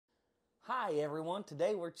Hi everyone,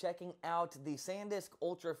 today we're checking out the SanDisk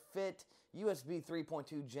UltraFit USB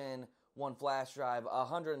 3.2 Gen 1 flash drive,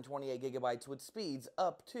 128 gigabytes with speeds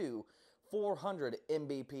up to 400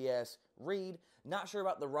 Mbps read. Not sure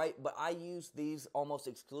about the write, but I use these almost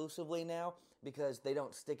exclusively now because they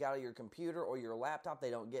don't stick out of your computer or your laptop.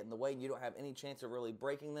 They don't get in the way and you don't have any chance of really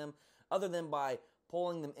breaking them other than by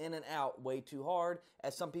pulling them in and out way too hard.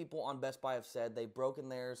 As some people on Best Buy have said, they've broken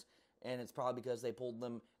theirs, and it's probably because they pulled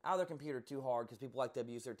them out of their computer too hard because people like to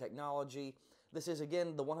abuse their technology. This is,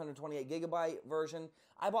 again, the 128 gigabyte version.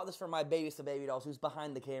 I bought this for my baby dolls, who's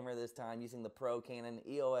behind the camera this time, using the Pro Canon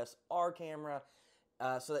EOS R camera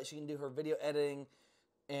so that she can do her video editing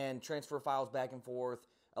and transfer files back and forth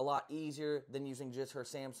a lot easier than using just her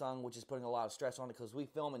Samsung, which is putting a lot of stress on it because we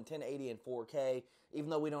film in 1080 and 4K, even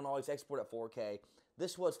though we don't always export at 4K.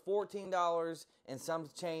 This was $14 and some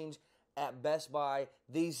change at Best Buy.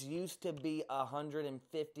 These used to be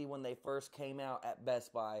 $150 when they first came out at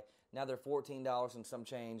Best Buy. Now they're $14 and some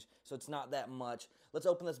change, so it's not that much. Let's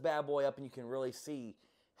open this bad boy up and you can really see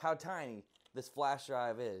how tiny this flash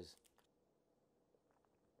drive is.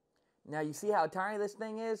 Now you see how tiny this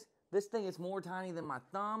thing is? This thing is more tiny than my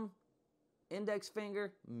thumb, index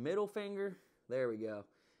finger, middle finger. There we go.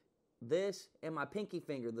 This and my pinky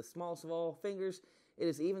finger, the smallest of all fingers, it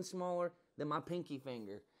is even smaller than my pinky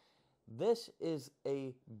finger. This is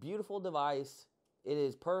a beautiful device. It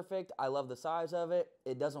is perfect. I love the size of it.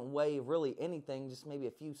 It doesn't weigh really anything, just maybe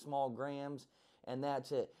a few small grams, and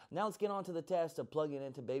that's it. Now let's get on to the test of plugging it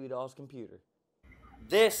into Baby Doll's computer.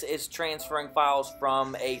 This is transferring files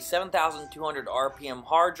from a 7,200 RPM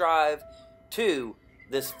hard drive to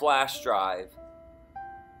this flash drive.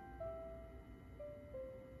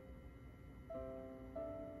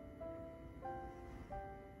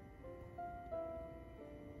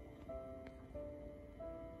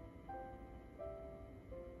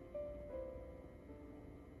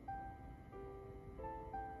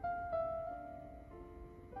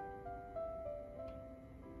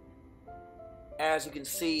 As you can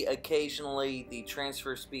see, occasionally the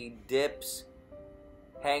transfer speed dips,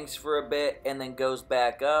 hangs for a bit, and then goes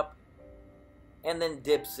back up, and then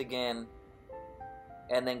dips again,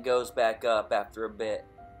 and then goes back up after a bit,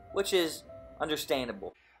 which is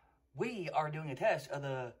understandable. We are doing a test of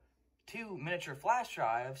the two miniature flash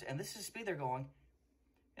drives, and this is the speed they're going,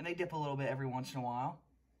 and they dip a little bit every once in a while,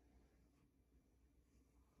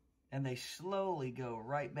 and they slowly go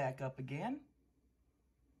right back up again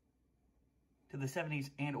to the 70s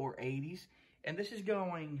and or 80s. And this is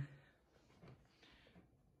going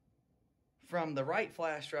from the right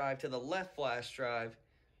flash drive to the left flash drive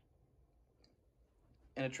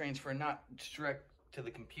in a transfer not direct to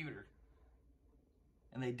the computer.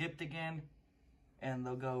 And they dipped again, and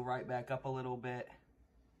they'll go right back up a little bit.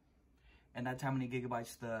 And that's how many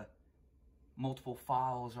gigabytes the multiple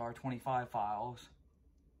files are, 25 files.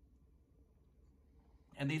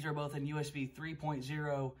 And these are both in USB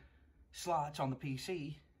 3.0 slots on the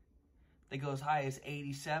PC. They go as high as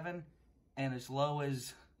 87 and as low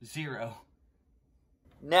as 0.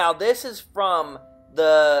 Now this is from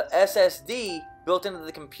the SSD built into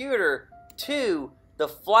the computer to the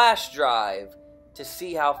flash drive to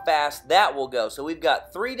see how fast that will go. So we've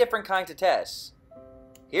got 3 different kinds of tests.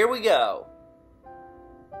 Here we go.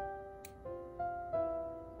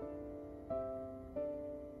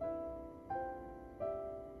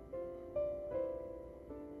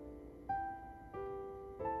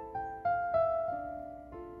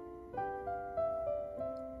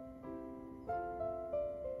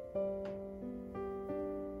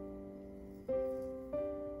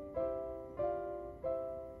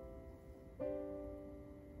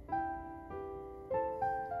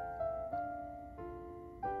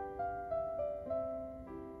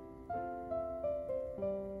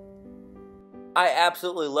 I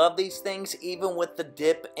absolutely love these things, even with the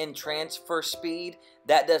dip in transfer speed.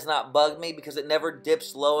 That does not bug me because it never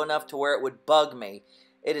dips low enough to where it would bug me.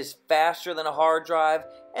 It is faster than a hard drive,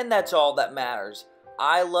 and that's all that matters.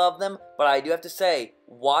 I love them, but I do have to say,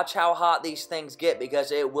 watch how hot these things get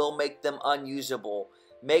because it will make them unusable.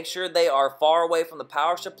 Make sure they are far away from the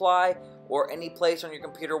power supply or any place on your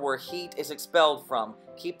computer where heat is expelled from.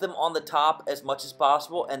 Keep them on the top as much as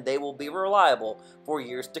possible, and they will be reliable for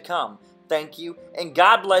years to come. Thank you, and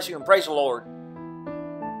God bless you, and praise the Lord.